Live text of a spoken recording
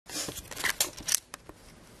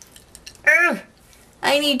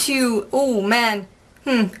I need to, oh man,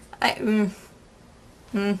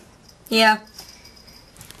 yeah.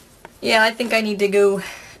 Yeah, I think I need to go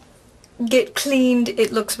get cleaned.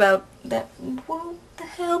 It looks about that, what the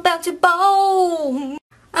hell, about to boom!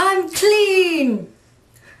 I'm clean!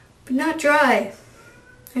 But not dry.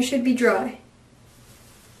 I should be dry.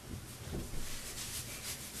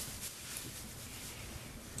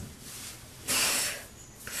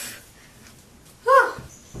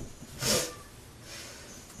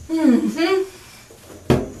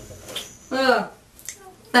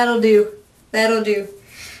 That'll do. That'll do.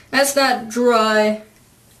 That's not dry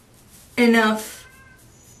enough,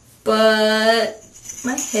 but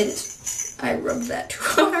my head is, I rubbed that too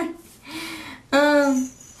hard.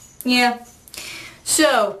 Yeah.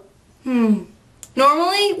 So,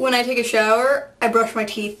 normally when I take a shower, I brush my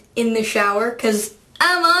teeth in the shower because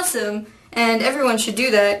I'm awesome, and everyone should do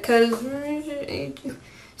that because it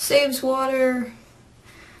saves water.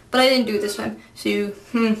 But I didn't do it this time, so,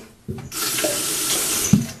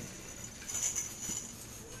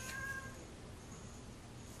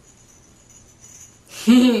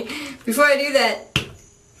 Before I do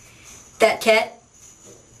that cat,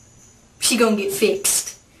 she gonna get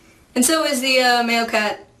fixed. And so is the male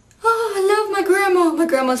cat. Oh, I love my grandma. My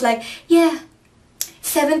grandma's like, yeah,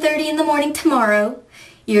 7:30 in the morning tomorrow,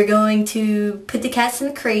 you're going to put the cats in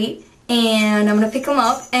the crate, and I'm gonna pick them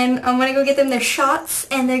up, and I'm gonna go get them their shots,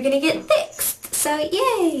 and they're gonna get fixed. So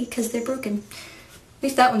yay, because they're broken. At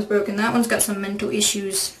least that one's broken. That one's got some mental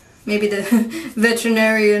issues. Maybe the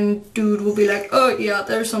veterinarian dude will be like, oh yeah,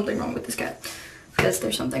 there's something wrong with this cat. Because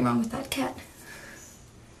there's something wrong with that cat.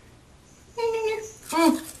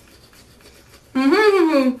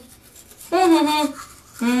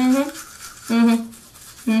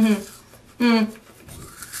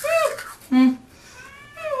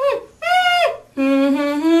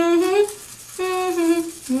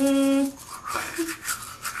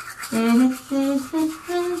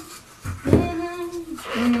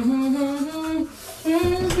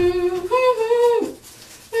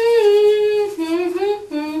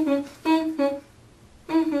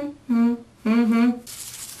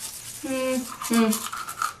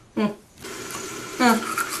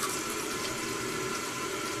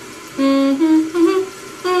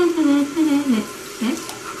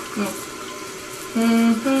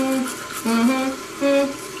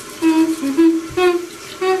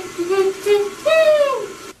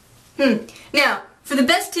 Now, for the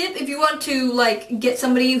best tip, if you want to like get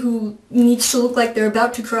somebody who needs to look like they're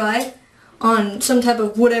about to cry on some type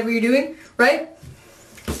of whatever you're doing, right?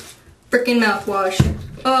 Frickin' mouthwash.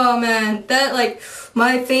 Oh man, that like,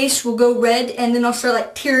 my face will go red and then I'll start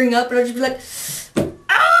like tearing up and I'll just be like,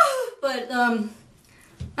 ah! But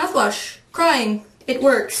mouthwash, crying, it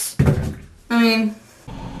works. I mean,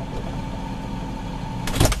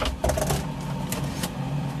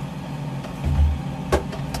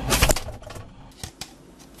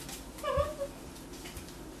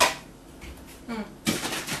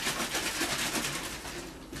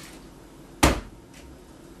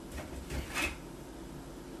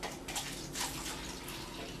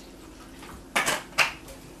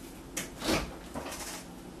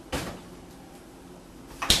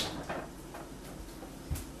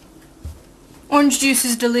 orange juice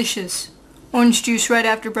is delicious. Orange juice right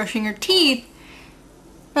after brushing your teeth,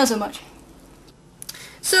 not so much.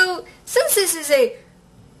 So, since this is a,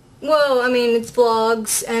 well, I mean, it's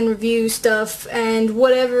vlogs and review stuff and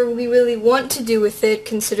whatever we really want to do with it,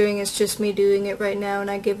 considering it's just me doing it right now and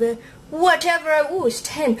I give it whatever ooh, it's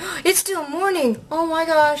 10. It's still morning. Oh my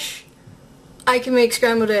gosh. I can make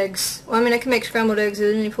scrambled eggs. Well, I mean, I can make scrambled eggs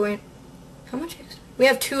at any point. How much eggs? We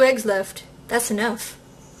have 2 eggs left. That's enough.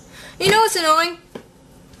 You know what's annoying?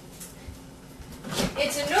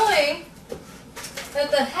 It's annoying that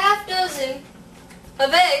the half dozen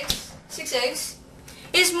of eggs, 6 eggs,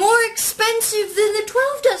 is more expensive than the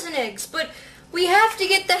 12 dozen eggs. But we have to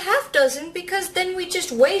get the half dozen because then we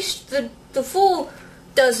just waste the full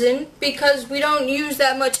dozen because we don't use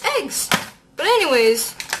that much eggs. But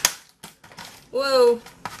anyways, whoa,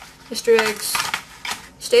 Mr. Eggs,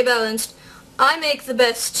 stay balanced. I make the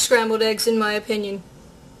best scrambled eggs in my opinion.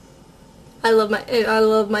 I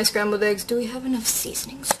love my scrambled eggs. Do we have enough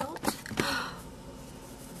seasoning salt?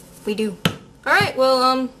 We do. Alright, well,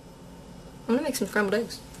 I'm gonna make some scrambled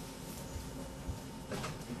eggs.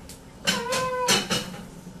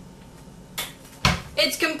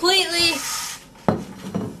 It's completely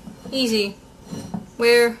easy.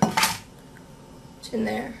 Where? It's in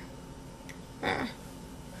there.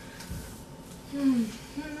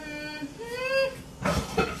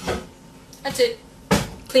 That's it.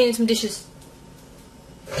 Cleaning some dishes.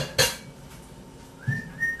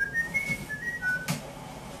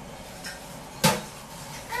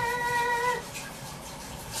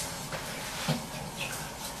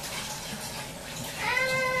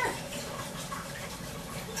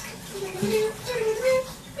 Pajama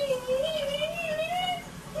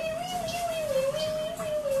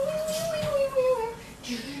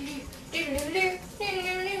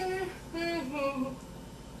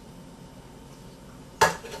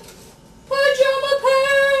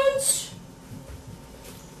pants!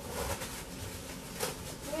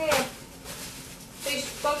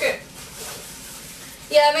 Taste bucket.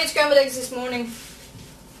 Yeah, I made scrambled eggs this morning.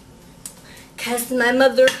 Because my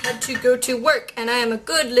mother had to go to work, and I am a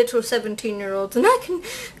good little 17-year-old, and I can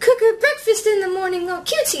cook her breakfast in the morning, all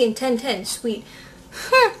cutesy and 10-10, sweet.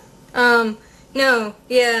 No,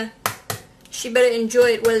 yeah. She better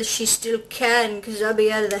enjoy it while she still can, because I'll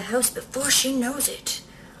be out of the house before she knows it.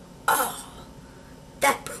 Oh,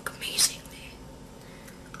 that broke amazingly.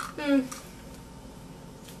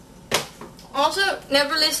 Also,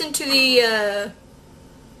 never listen to the,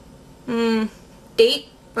 date,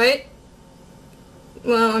 right?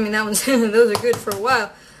 Well, I mean, that one's those are good for a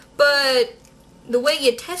while. But the way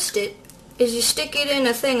you test it is you stick it in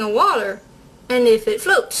a thing of water, and if it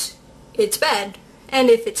floats, it's bad. And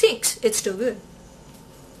if it sinks, it's still good.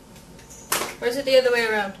 Or is it the other way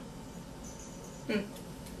around?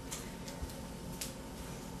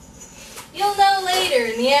 You'll know later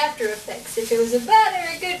in the after effects if it was a bad or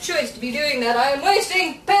a good choice to be doing that. I am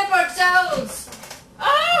wasting paper towels!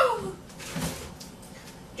 Oh!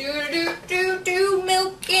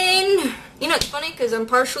 Milking. You know, it's funny because I'm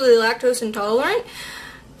partially lactose intolerant,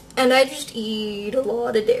 and I just eat a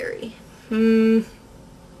lot of dairy. Milk.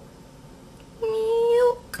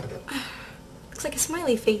 Looks like a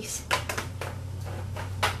smiley face.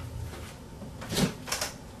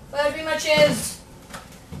 Well, pretty much is.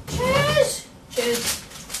 Cheers.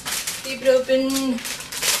 Cheers. Keep it open.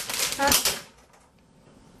 Huh?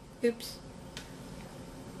 Oops.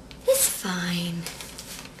 It's fine.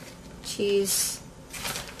 Cheese.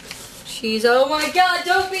 Oh my god,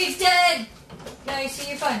 Dopey's dead! Now you see,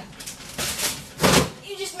 you're fine.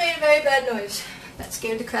 You just made a very bad noise. That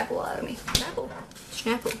scared the crapple out of me. Crapple.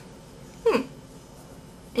 Snapple.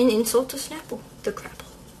 An insult to Snapple. The crapple.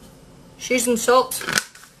 Seasoned salt.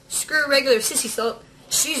 Screw regular sissy salt.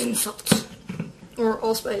 Seasoned salt. Or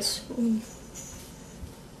allspice.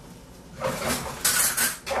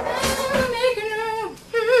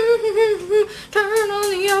 Turn on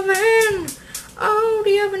the oven. Oh,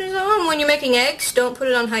 the oven is on. When you're making eggs, don't put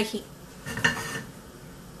it on high heat.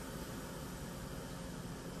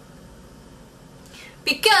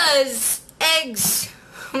 Because eggs,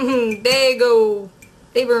 they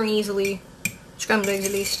burn easily. Scrambled eggs,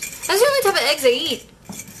 at least. That's the only type of eggs I eat.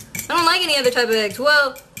 I don't like any other type of eggs.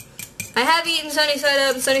 Well, I have eaten sunny side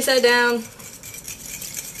up and sunny side down.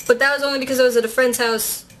 But that was only because I was at a friend's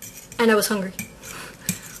house and I was hungry.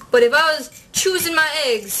 But if I was choosing my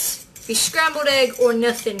eggs, it'd be scrambled egg or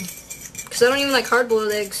nothing. Because I don't even like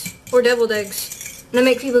hard-boiled eggs or deviled eggs. And I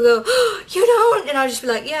make people go, oh, you don't? And I'll just be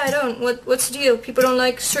like, yeah, I don't. What's the deal? People don't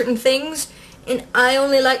like certain things, and I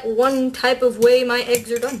only like one type of way my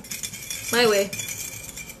eggs are done. My way.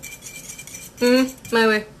 My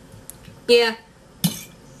way. Yeah.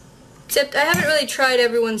 Except I haven't really tried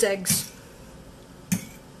everyone's eggs.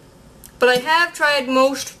 But I have tried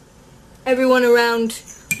most everyone around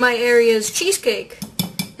my area's cheesecake.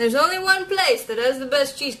 There's only one place that has the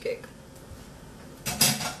best cheesecake.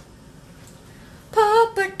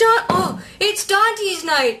 Papa Don. Oh, it's Dante's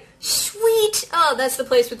night. Sweet. Oh, that's the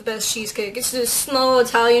place with the best cheesecake. It's this small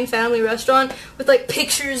Italian family restaurant with like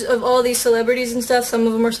pictures of all these celebrities and stuff. Some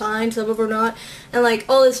of them are signed, some of them are not. And like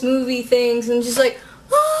all this movie things and just like,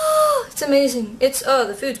 oh, it's amazing.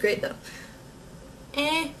 The food's great though.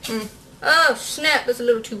 Oh, snap. That's a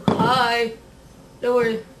little too high.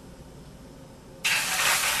 Lower.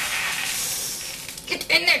 Get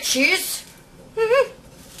in there, cheese.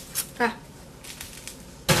 Ah.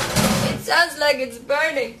 It sounds like it's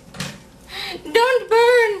burning. Don't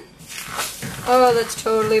burn. Oh, that's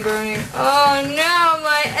totally burning. Oh no,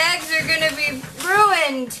 my eggs are gonna be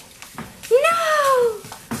ruined. No.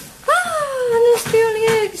 Ah, and there's the only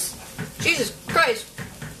eggs. Jesus Christ.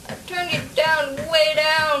 I've turned you down, way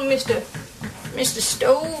down, Mr.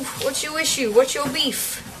 Stove. What's your issue? What's your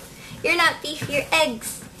beef? You're not beef, you're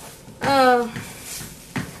eggs. Oh.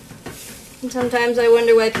 And sometimes I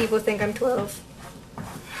wonder why people think I'm 12.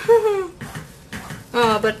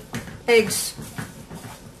 Oh, but eggs.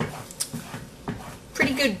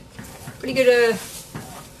 Pretty good.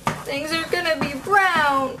 Things are gonna be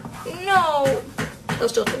brown. No. They'll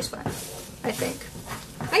still taste fine, I think.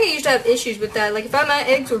 I think I used to have issues with that. Like, if my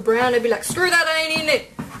eggs were brown, I'd be like, screw that, I ain't eating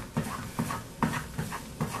it.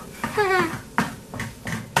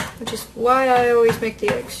 Which is why I always make the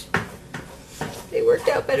eggs. They worked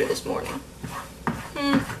out better this morning.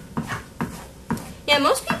 Yeah,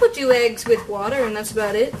 most people do eggs with water and that's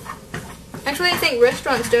about it. Actually, I think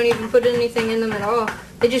restaurants don't even put anything in them at all.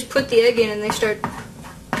 They just put the egg in and they start...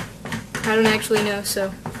 I don't actually know,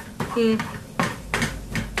 so... I'm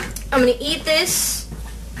gonna eat this,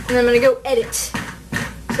 and I'm gonna go edit. So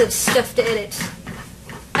I have stuff to edit.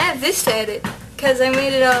 I have this to edit, because I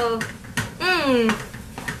made it all...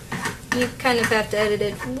 You kind of have to edit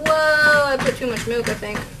it. Whoa, I put too much milk, I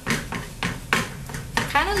think.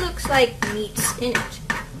 Kind of looks like meat's in it.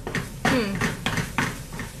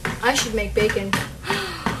 I should make bacon.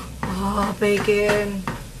 Oh, bacon.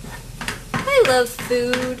 I love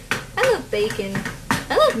food. I love bacon.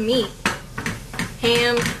 I love meat.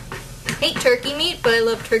 Ham. Hate turkey meat, but I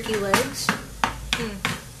love turkey legs.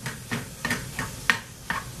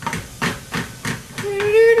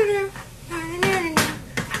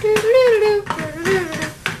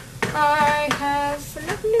 I have a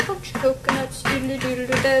lovely bunch of coconuts.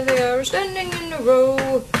 There they are standing in a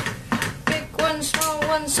row. Big one, small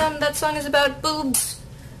one, some. That song is about boobs.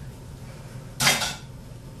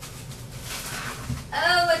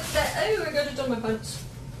 Oh, what's that? Oh, I got it on my pants.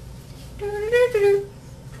 Get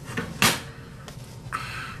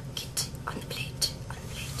on the plate, on the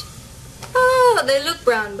plate. Oh, they look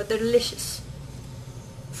brown, but they're delicious.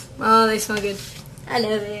 Oh, they smell good. I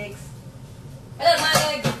love eggs. I love my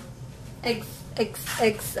eggs. Eggs, eggs,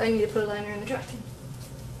 eggs. I need to put a liner in the trash can.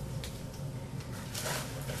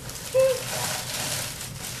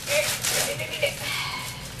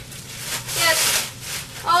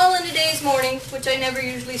 Yes, all in a day's morning, which I never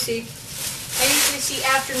usually see. I usually see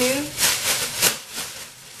afternoon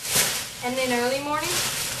and then early morning.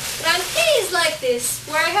 But on days like this,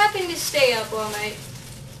 where I happen to stay up all night,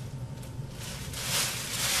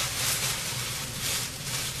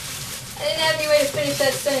 I didn't have any way to finish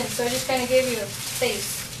that sentence, so I just kind of gave you a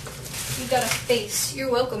face. You got a face.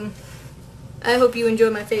 You're welcome. I hope you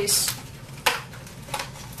enjoy my face.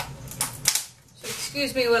 So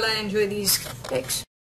excuse me while I enjoy these eggs.